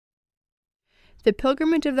The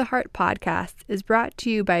Pilgrimage of the Heart podcast is brought to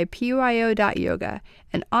you by PYO.yoga,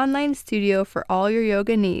 an online studio for all your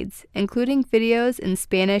yoga needs, including videos in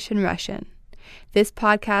Spanish and Russian. This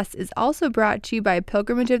podcast is also brought to you by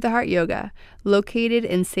Pilgrimage of the Heart Yoga, located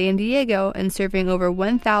in San Diego and serving over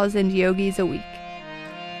 1,000 yogis a week.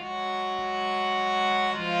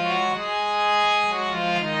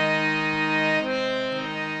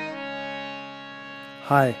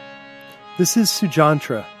 Hi, this is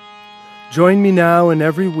Sujantra. Join me now and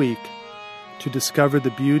every week to discover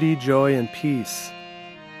the beauty, joy, and peace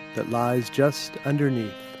that lies just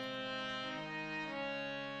underneath.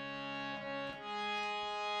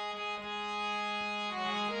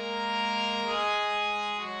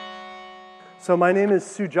 So my name is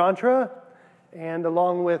Sujantra, and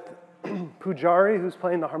along with Pujari, who's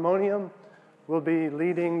playing the harmonium, we'll be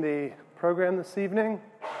leading the program this evening.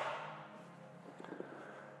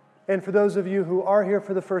 And for those of you who are here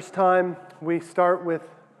for the first time, we start with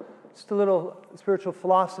just a little spiritual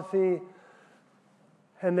philosophy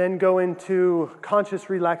and then go into conscious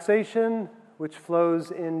relaxation, which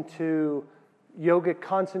flows into yogic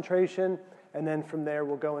concentration, and then from there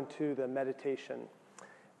we'll go into the meditation.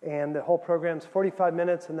 And the whole program's 45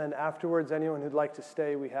 minutes, and then afterwards, anyone who'd like to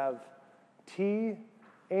stay, we have tea,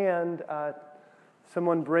 and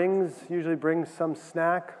someone usually brings some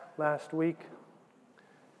snack. Last week,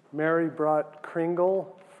 Mary brought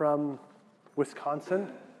Kringle from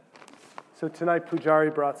Wisconsin. So tonight,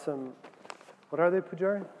 Pujari brought some, what are they,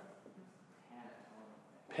 Pujari?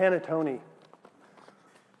 Panettone.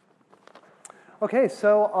 Okay,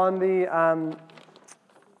 so on the,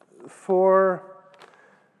 for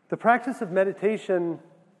the practice of meditation,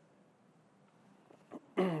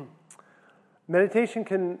 meditation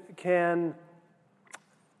can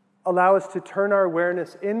allow us to turn our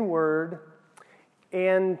awareness inward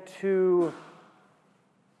and to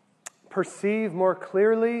perceive more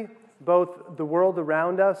clearly both the world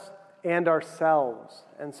around us and ourselves.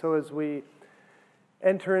 And so as we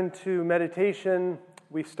enter into meditation,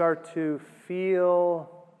 we start to feel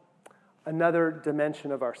another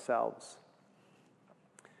dimension of ourselves.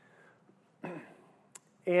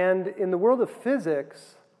 And in the world of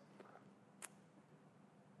physics,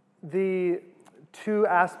 the two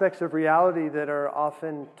aspects of reality that are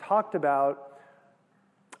often talked about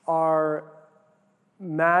are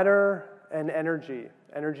matter and energy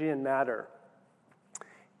and matter.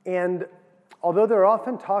 And although they're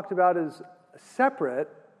often talked about as separate,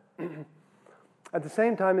 at the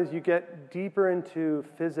same time as you get deeper into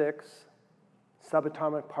physics,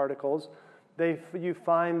 subatomic particles, you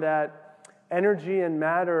find that energy and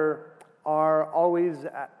matter are always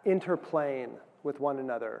interplaying with one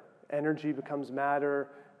another. Energy becomes matter,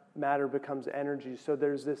 matter becomes energy. So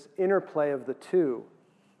there's this interplay of the two.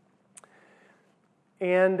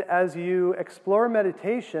 And as you explore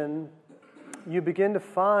meditation, you begin to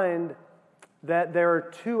find that there are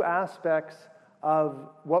two aspects of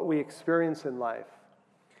what we experience in life.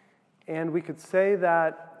 And we could say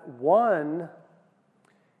that one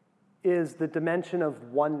is the dimension of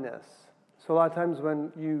oneness. So a lot of times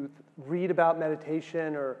when you read about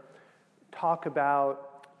meditation or talk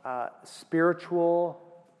about spiritual,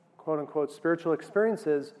 quote-unquote, spiritual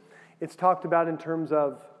experiences, it's talked about in terms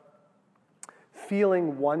of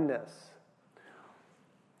feeling oneness,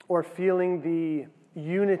 or feeling the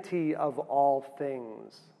unity of all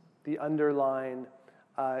things, the underlying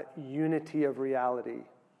unity of reality.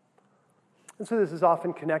 And so this is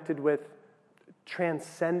often connected with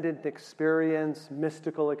transcendent experience,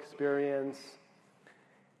 mystical experience,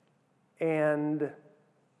 and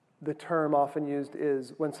the term often used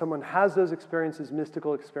is when someone has those experiences,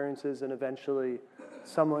 mystical experiences, and eventually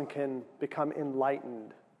someone can become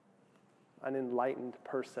enlightened, an enlightened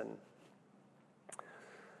person.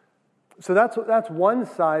 So that's one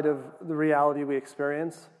side of the reality we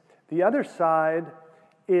experience. The other side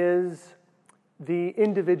is the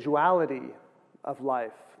individuality of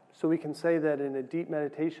life. So we can say that in a deep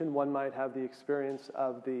meditation, one might have the experience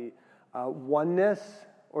of the oneness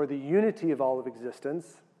or the unity of all of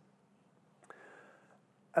existence.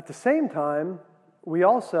 At the same time, we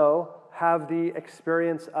also have the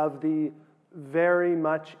experience of the very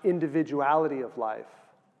much individuality of life.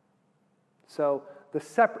 So the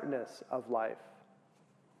separateness of life.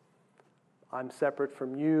 I'm separate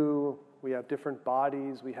from you. We have different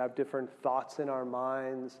bodies. We have different thoughts in our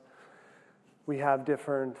minds. We have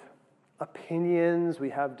different opinions. We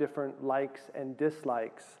have different likes and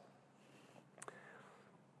dislikes.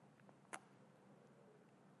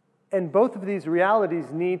 And both of these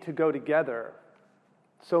realities need to go together.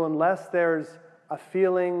 So unless there's a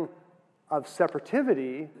feeling of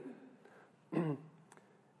separativity,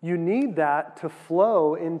 you need that to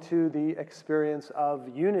flow into the experience of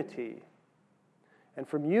unity. And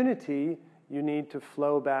from unity, you need to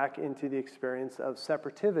flow back into the experience of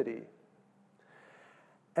separativity.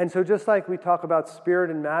 And so just like we talk about spirit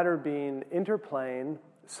and matter being interplane,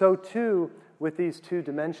 so too with these two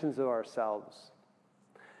dimensions of ourselves.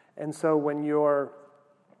 And so when you're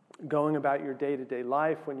going about your day-to-day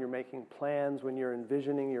life, when you're making plans, when you're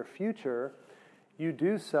envisioning your future, you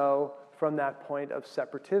do so from that point of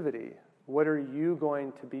separativity. What are you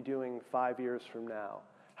going to be doing 5 years from now?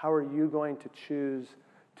 How are you going to choose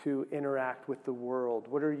to interact with the world?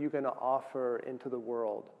 What are you going to offer into the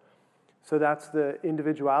world? So that's the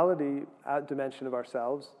individuality dimension of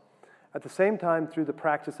ourselves. At the same time, through the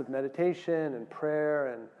practice of meditation and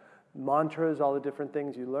prayer and mantras, all the different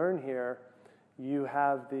things you learn here, you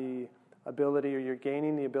have the ability, or you're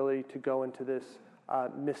gaining the ability to go into this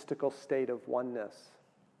mystical state of oneness.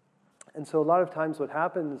 And so a lot of times what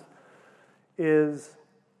happens is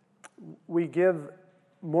we give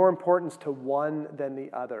more importance to one than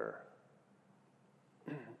the other.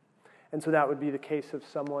 And so that would be the case of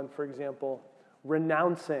someone, for example,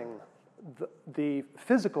 renouncing the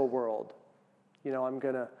physical world. You know, I'm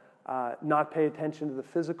going to not pay attention to the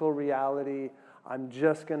physical reality. I'm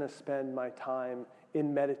just going to spend my time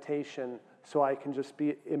in meditation so I can just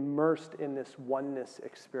be immersed in this oneness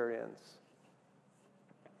experience.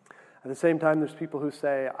 At the same time, there's people who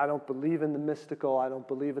say, I don't believe in the mystical. I don't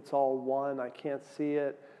believe it's all one. I can't see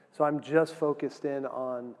it. So I'm just focused in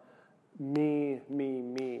on me, me,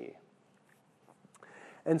 me.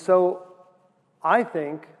 And so I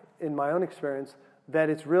think, in my own experience, that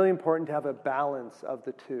it's really important to have a balance of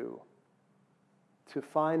the two. To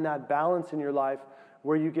find that balance in your life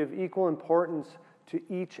where you give equal importance to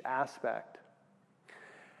each aspect.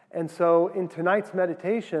 And so in tonight's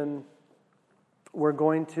meditation, we're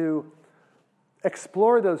going to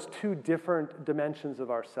explore those two different dimensions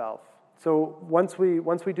of ourself. So once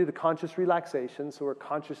we do the conscious relaxation, so we're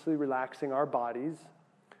consciously relaxing our bodies,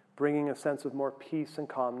 bringing a sense of more peace and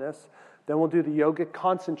calmness, then we'll do the yogic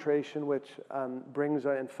concentration, which brings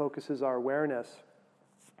and focuses our awareness.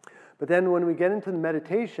 But then when we get into the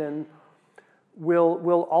meditation,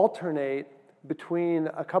 we'll alternate between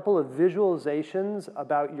a couple of visualizations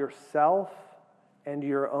about yourself and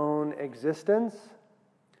your own existence.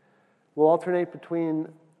 We'll alternate between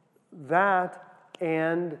that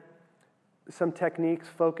and some techniques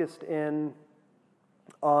focused in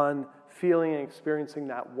on feeling and experiencing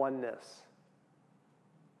that oneness.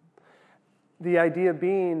 The idea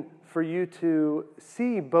being for you to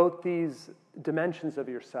see both these dimensions of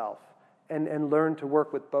yourself and learn to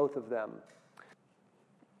work with both of them.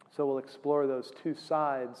 So we'll explore those two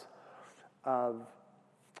sides of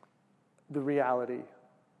the reality.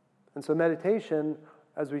 And so meditation,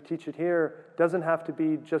 as we teach it here, doesn't have to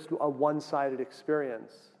be just a one-sided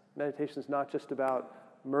experience. Meditation is not just about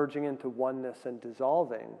merging into oneness and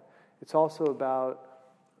dissolving. It's also about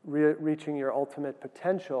reaching your ultimate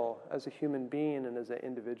potential as a human being and as an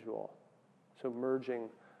individual. So merging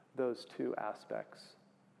those two aspects.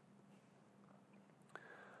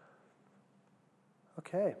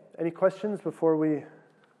 Okay, any questions before we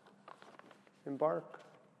embark?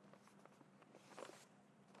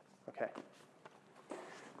 Okay.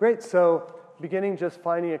 Great, so beginning just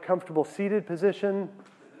finding a comfortable seated position.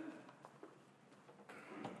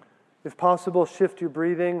 If possible, shift your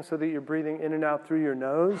breathing so that you're breathing in and out through your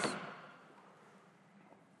nose.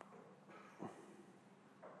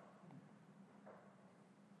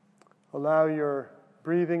 Allow your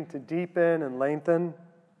breathing to deepen and lengthen.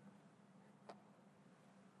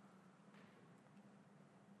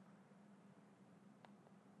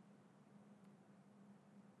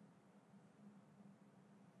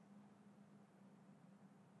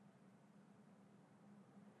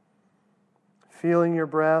 Feeling your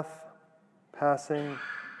breath passing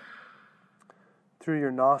through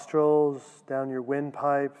your nostrils, down your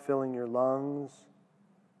windpipe, filling your lungs.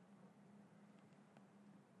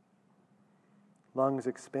 Lungs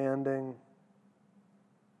expanding.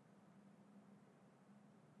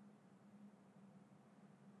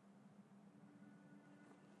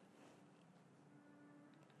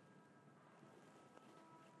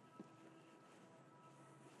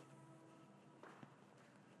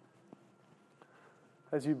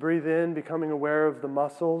 As you breathe in, becoming aware of the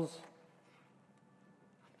muscles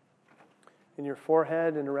in your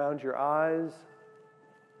forehead and around your eyes.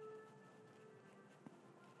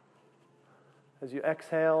 As you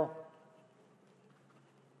exhale,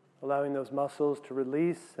 allowing those muscles to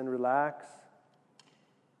release and relax.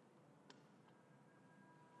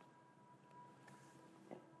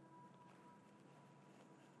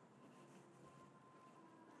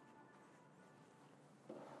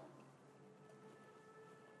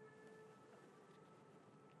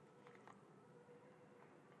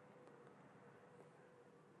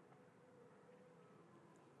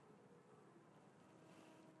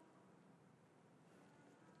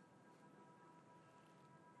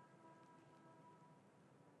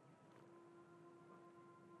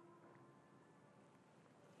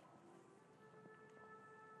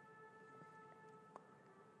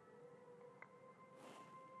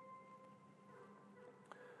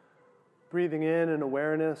 Breathing in an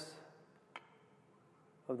awareness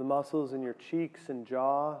of the muscles in your cheeks and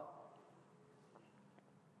jaw.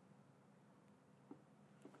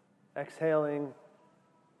 Exhaling,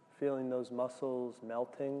 feeling those muscles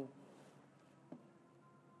melting.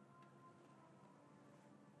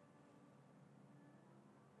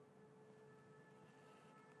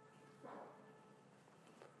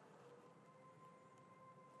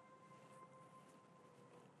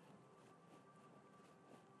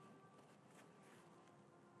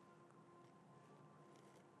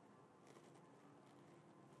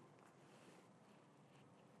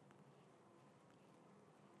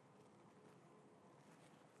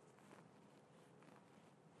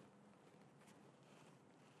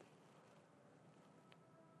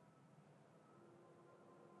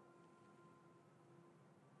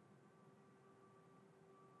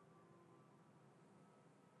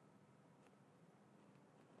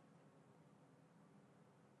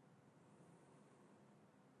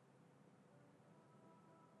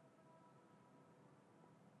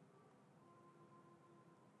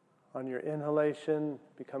 On your inhalation,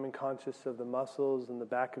 becoming conscious of the muscles in the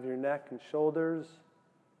back of your neck and shoulders.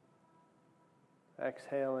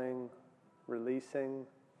 Exhaling, releasing.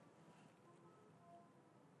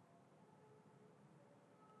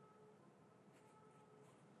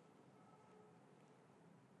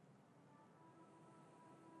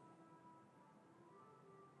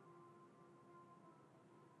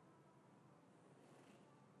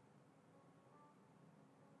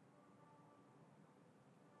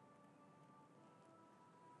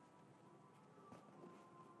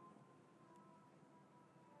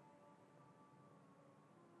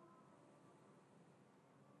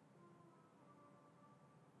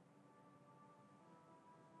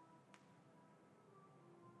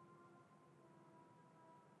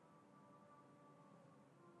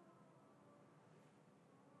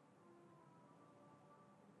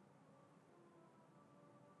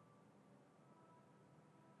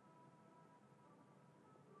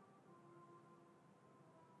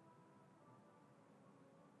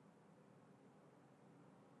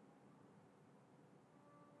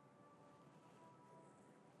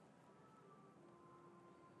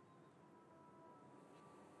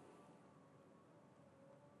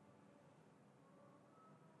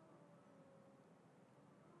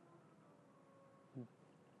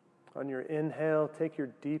 On your inhale, take your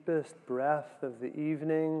deepest breath of the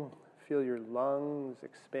evening. Feel your lungs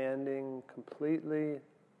expanding completely.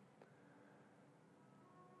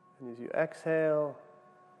 And as you exhale,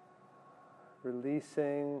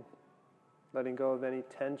 releasing, letting go of any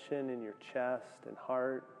tension in your chest and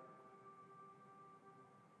heart.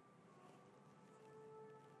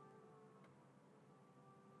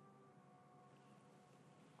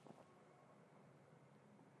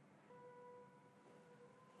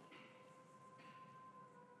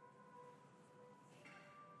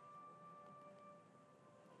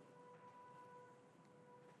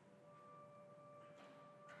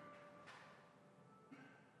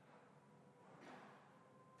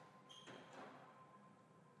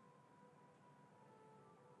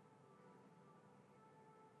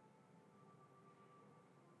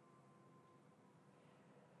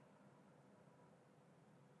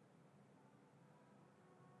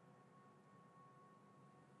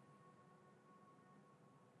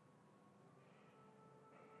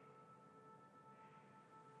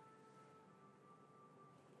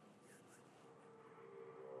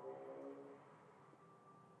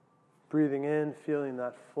 Breathing in, feeling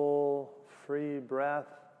that full, free breath.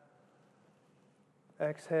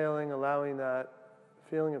 Exhaling, allowing that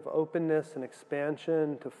feeling of openness and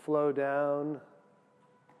expansion to flow down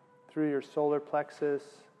through your solar plexus,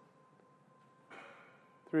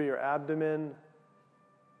 through your abdomen,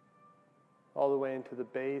 all the way into the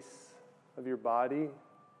base of your body.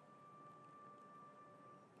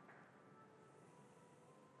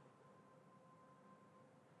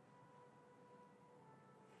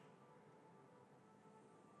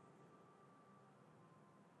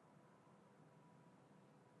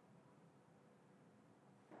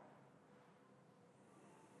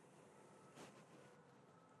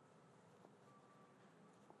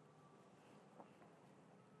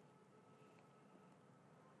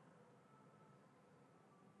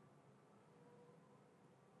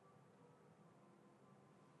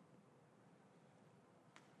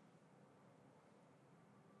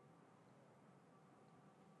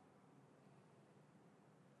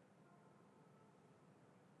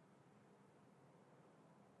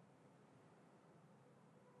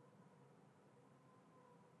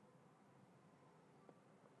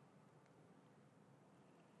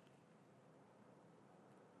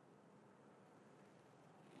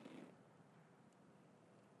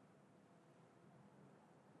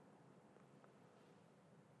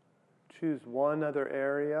 Choose one other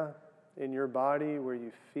area in your body where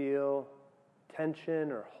you feel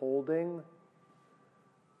tension or holding.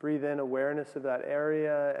 Breathe in awareness of that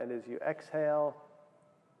area, and as you exhale,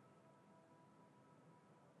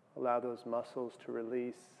 allow those muscles to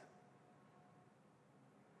release.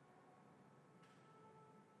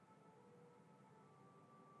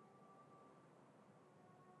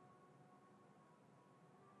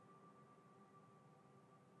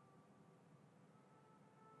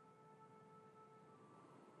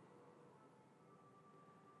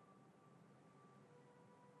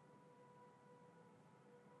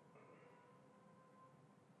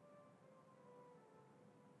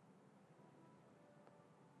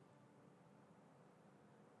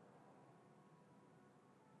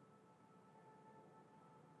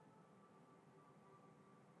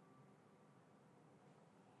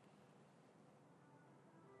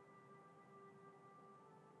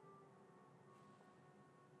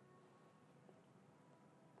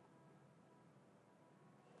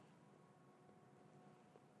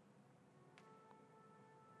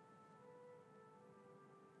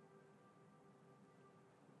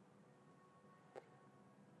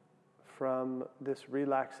 From this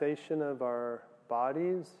relaxation of our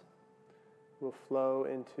bodies, will flow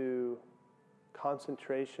into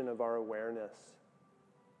concentration of our awareness.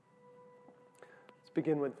 Let's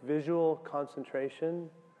begin with visual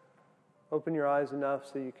concentration. Open your eyes enough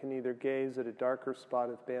so you can either gaze at a darker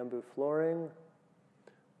spot of bamboo flooring,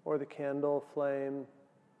 or the candle flame,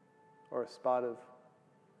 or a spot of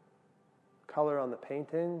color on the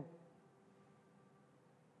painting.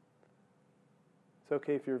 It's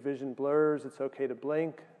okay if your vision blurs, it's okay to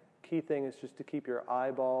blink. Key thing is just to keep your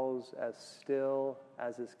eyeballs as still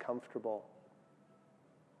as is comfortable.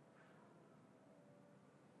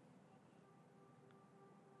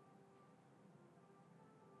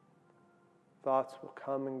 Thoughts will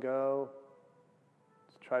come and go.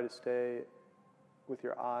 Just try to stay with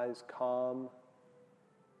your eyes calm.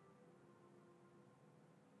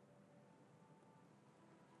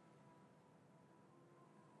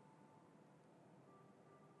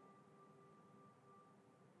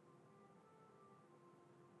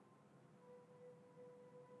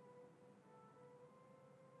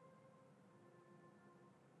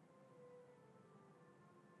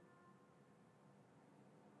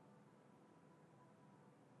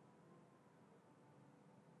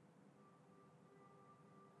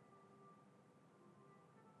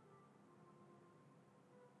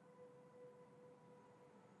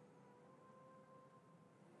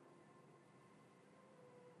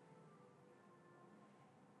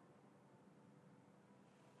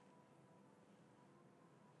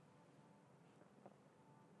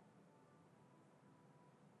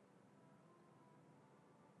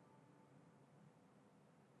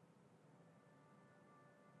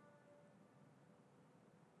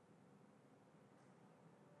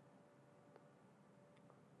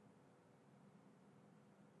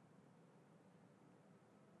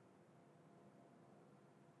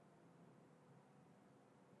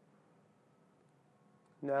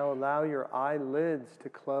 Now allow your eyelids to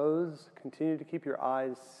close. Continue to keep your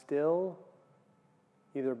eyes still,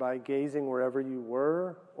 either by gazing wherever you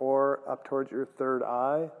were or up towards your third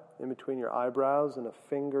eye, in between your eyebrows and a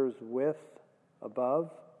finger's width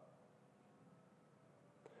above.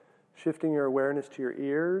 Shifting your awareness to your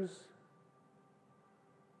ears.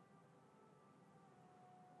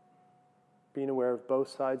 Being aware of both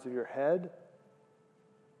sides of your head.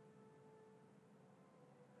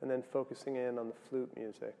 And then focusing in on the flute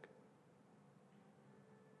music.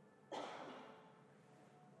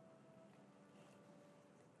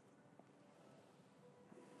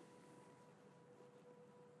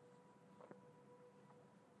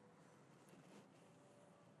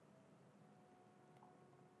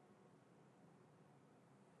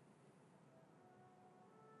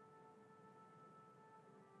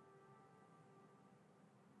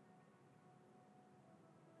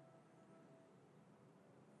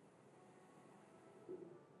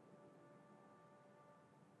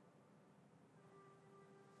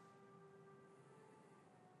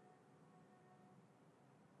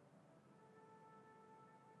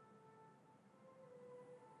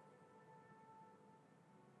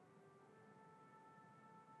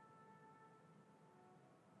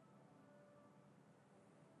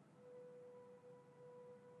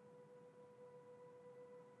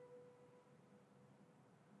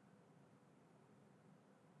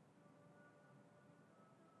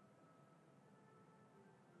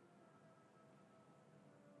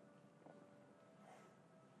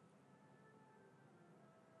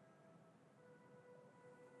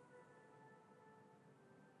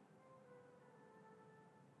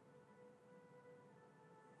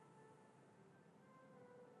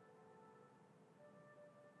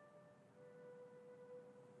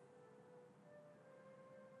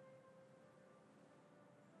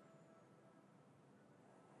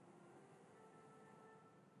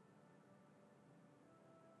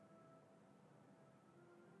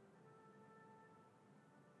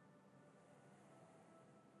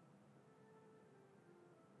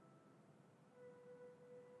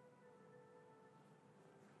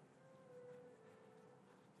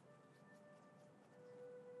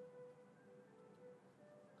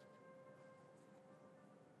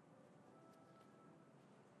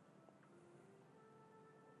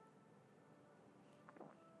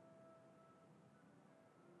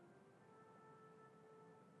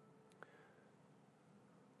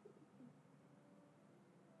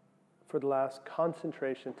 For the last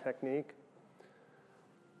concentration technique,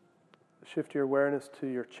 shift your awareness to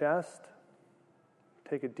your chest.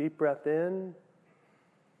 Take a deep breath in.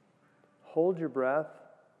 Hold your breath.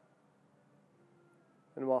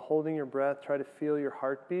 And while holding your breath, try to feel your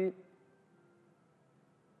heartbeat.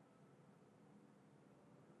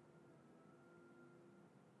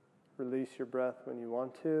 Release your breath when you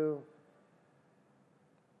want to.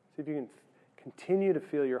 See if you can continue to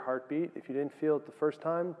feel your heartbeat. If you didn't feel it the first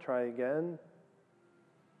time, try again.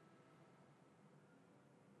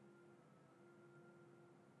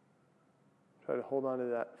 Try to hold on to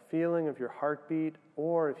that feeling of your heartbeat,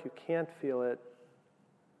 or if you can't feel it,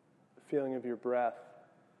 the feeling of your breath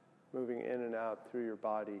moving in and out through your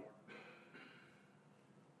body.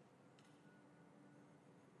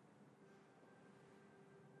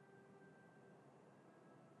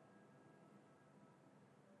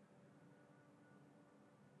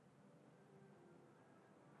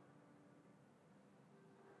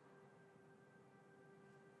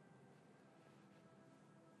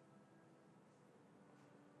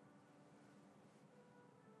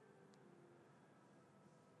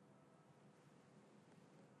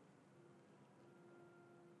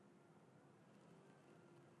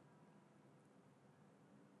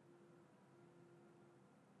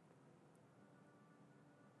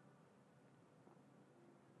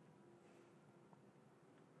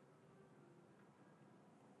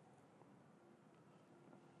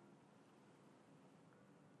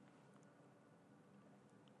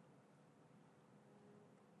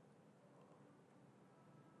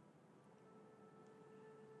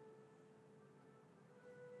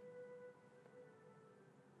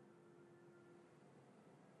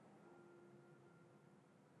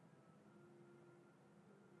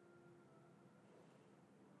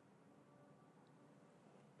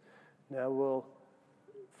 Now we'll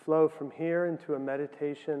flow from here into a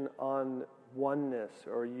meditation on oneness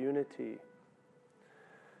or unity.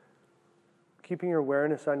 Keeping your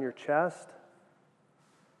awareness on your chest,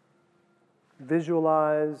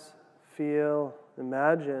 visualize, feel,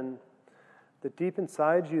 imagine that deep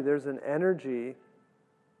inside you there's an energy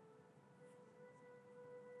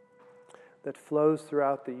that flows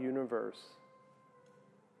throughout the universe.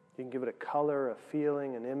 You can give it a color, a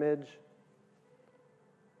feeling, an image.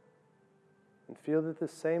 And feel that the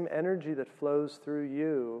same energy that flows through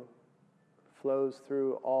you flows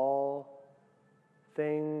through all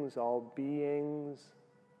things, all beings,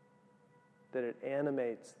 that it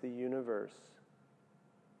animates the universe.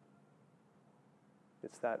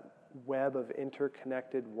 It's that web of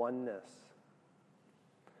interconnected oneness.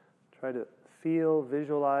 Try to feel,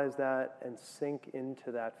 visualize that, and sink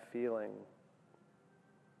into that feeling.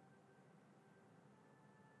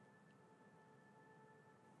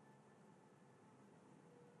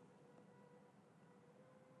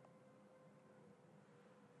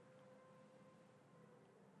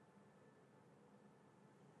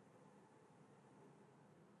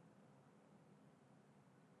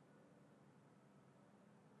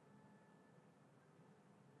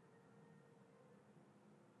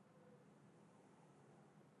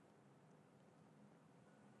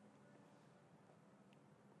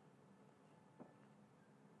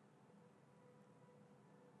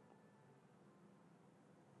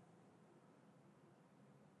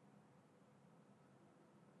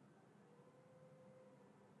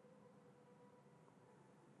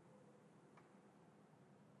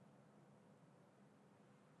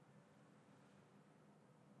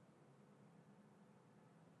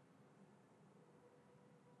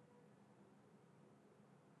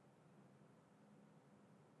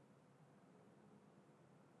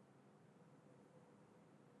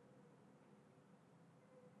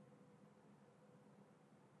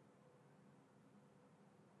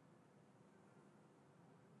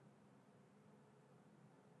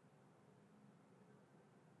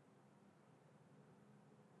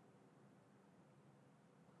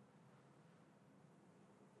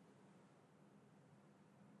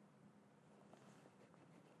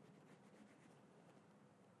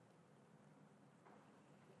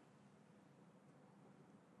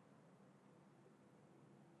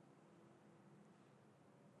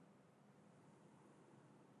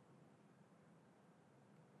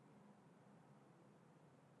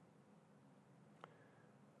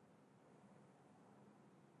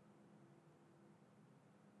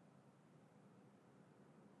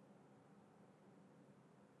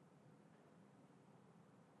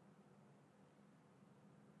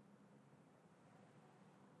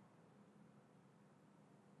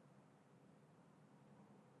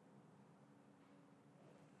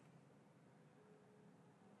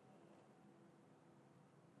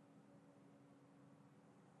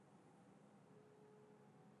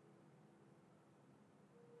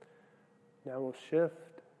 Now we'll shift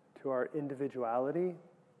to our individuality.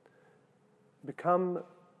 Become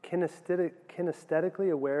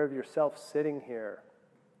kinesthetically aware of yourself sitting here.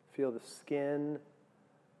 Feel the skin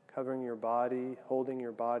covering your body, holding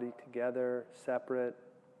your body together, separate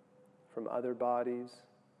from other bodies.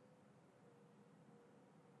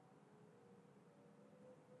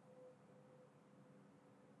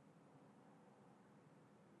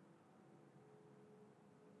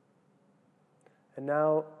 And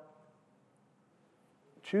now,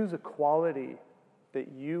 choose a quality that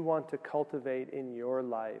you want to cultivate in your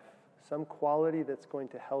life. Some quality that's going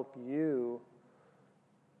to help you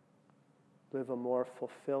live a more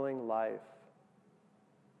fulfilling life.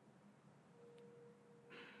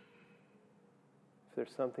 If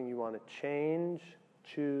there's something you want to change,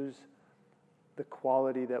 choose the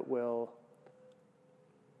quality that will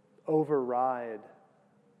override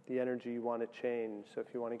the energy you want to change. So if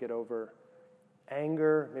you want to get over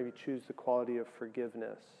anger, maybe choose the quality of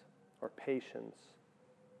forgiveness or patience.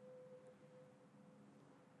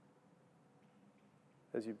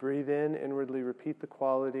 As you breathe in, inwardly repeat the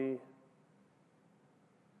quality.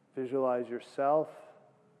 Visualize yourself.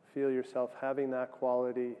 Feel yourself having that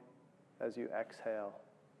quality as you exhale.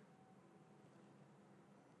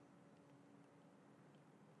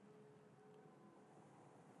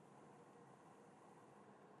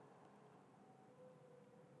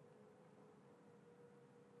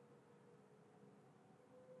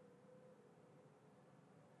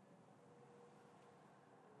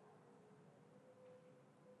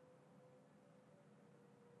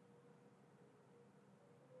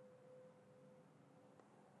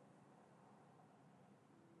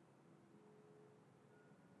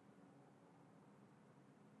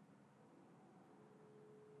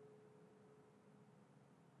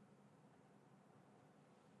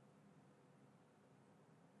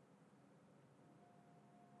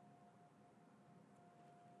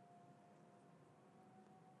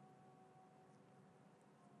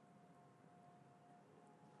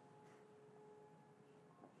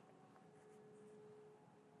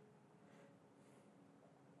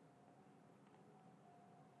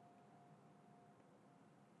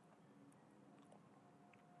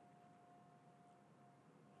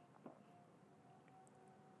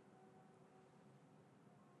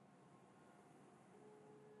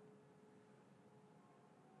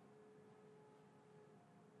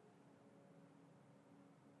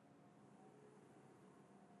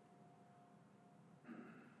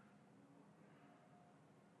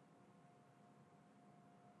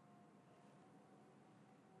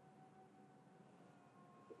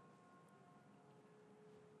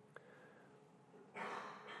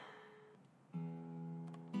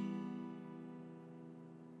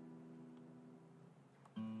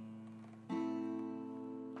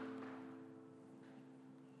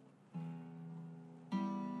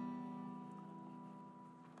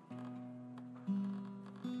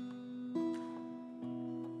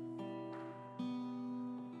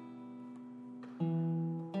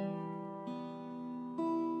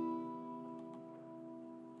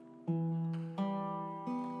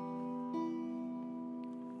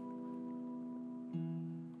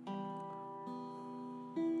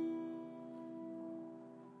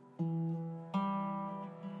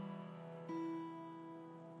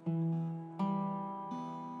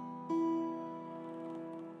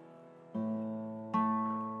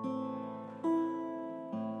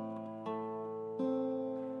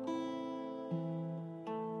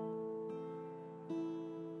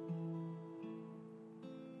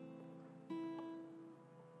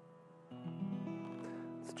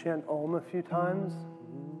 Let's chant Om a few times.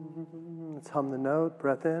 Let's hum the note.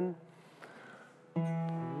 Breath in.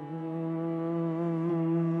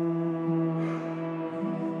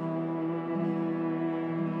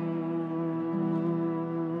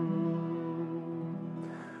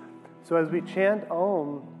 So as we chant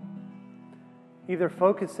Om, either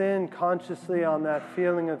focus in consciously on that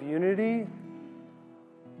feeling of unity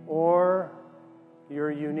or your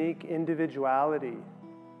unique individuality.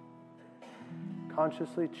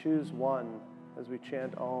 Consciously choose one as we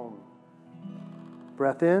chant Om.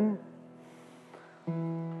 Breath in.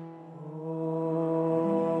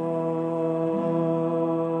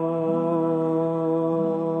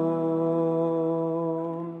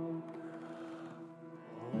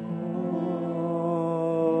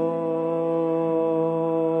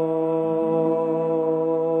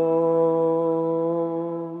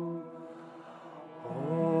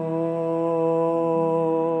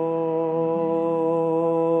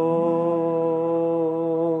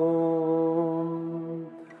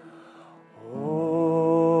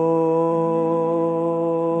 Oh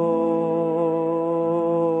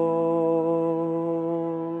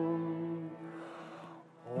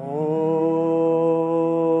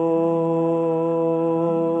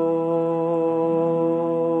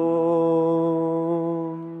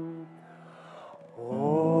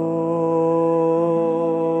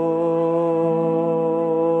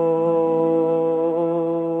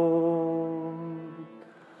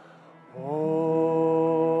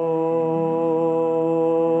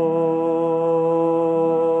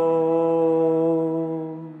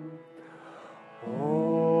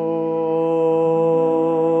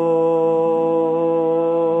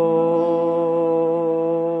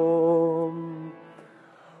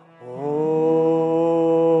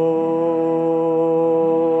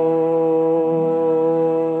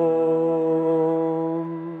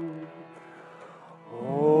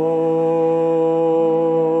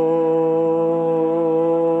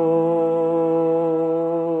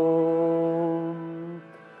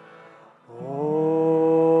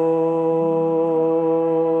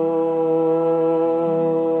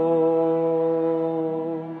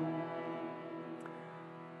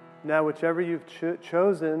now, whichever you've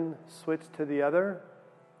chosen, switch to the other.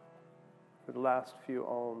 For the last few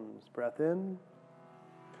ohms, breath in.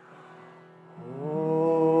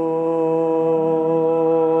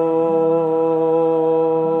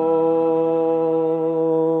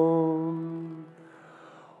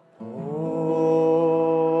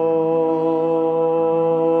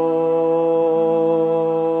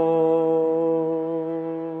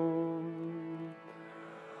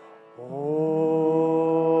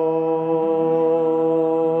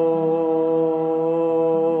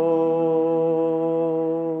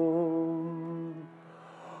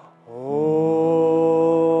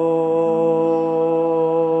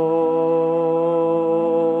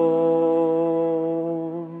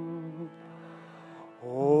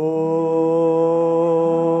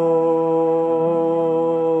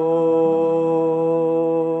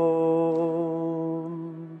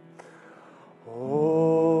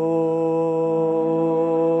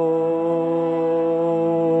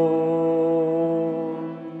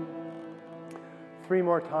 Three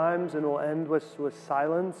more times and we'll end with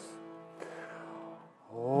silence.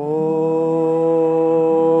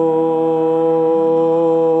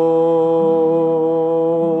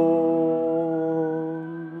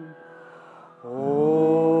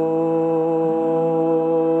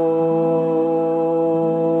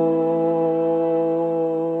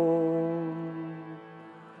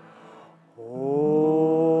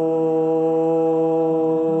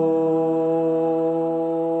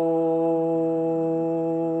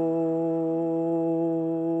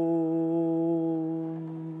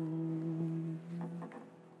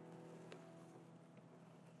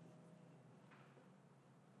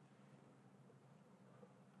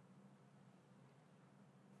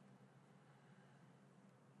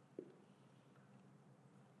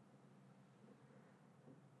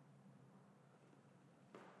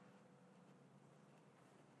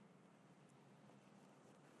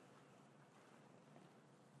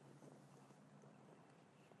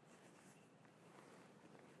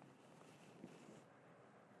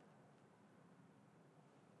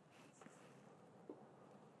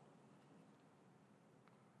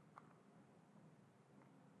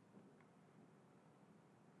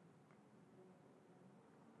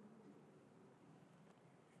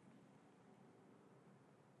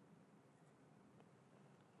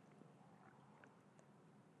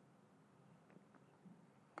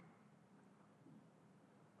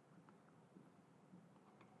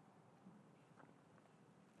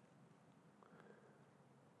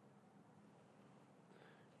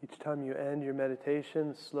 Each time you end your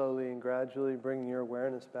meditation, slowly and gradually bring your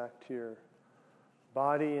awareness back to your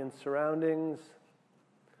body and surroundings,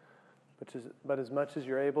 but as much as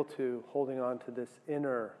you're able to, holding on to this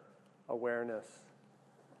inner awareness.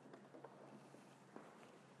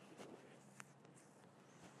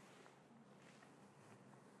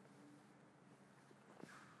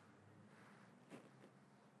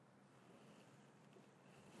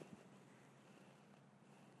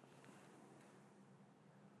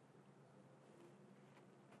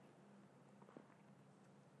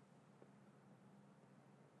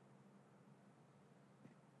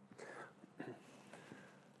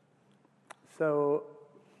 So,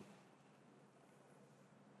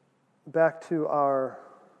 back to our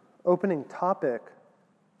opening topic,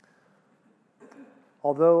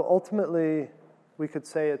 although ultimately we could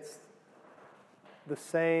say it's the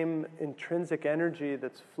same intrinsic energy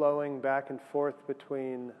that's flowing back and forth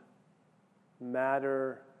between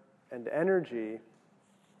matter and energy,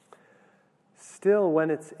 still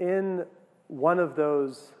when it's in one of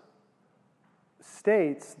those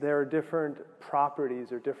states, there are different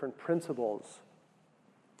properties or different principles.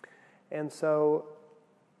 And so,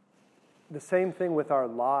 the same thing with our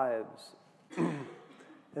lives.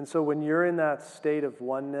 And so when you're in that state of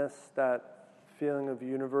oneness, that feeling of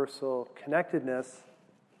universal connectedness,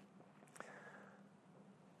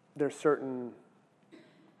 there's certain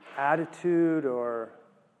attitude or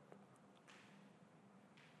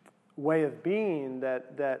way of being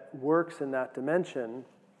that works in that dimension.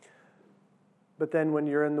 But then when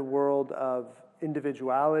you're in the world of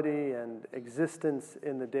individuality and existence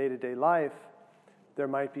in the day-to-day life, there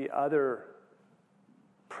might be other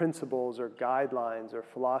principles or guidelines or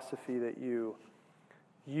philosophy that you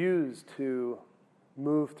use to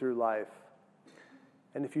move through life.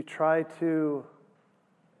 And if you try to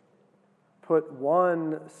put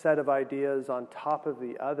one set of ideas on top of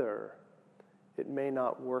the other, it may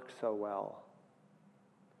not work so well.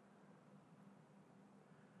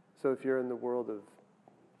 So if you're in the world of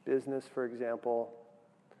business, for example,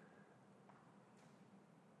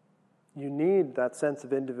 you need that sense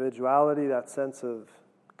of individuality, that sense of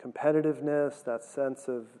competitiveness, that sense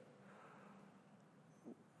of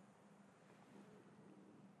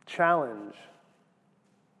challenge.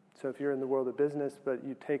 So if you're in the world of business, but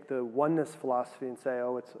you take the oneness philosophy and say,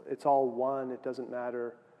 oh, it's all one, it doesn't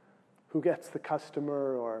matter who gets the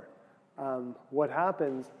customer or what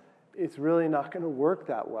happens, it's really not going to work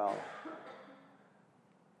that well.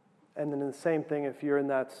 And then the same thing if you're in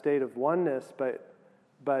that state of oneness, but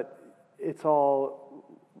it's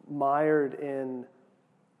all mired in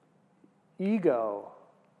ego,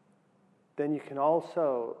 then you can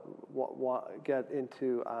also get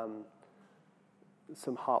into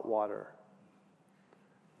some hot water.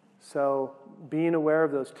 So being aware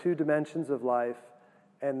of those two dimensions of life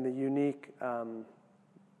and the unique,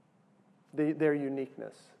 their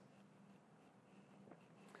uniqueness.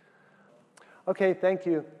 Okay, thank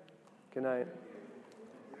you. Good night.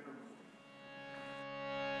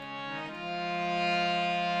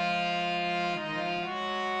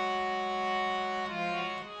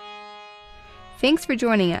 Thanks for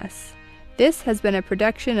joining us. This has been a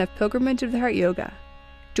production of Pilgrimage of the Heart Yoga.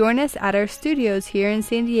 Join us at our studios here in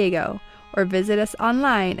San Diego or visit us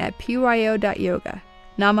online at pyo.yoga.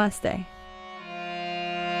 Namaste.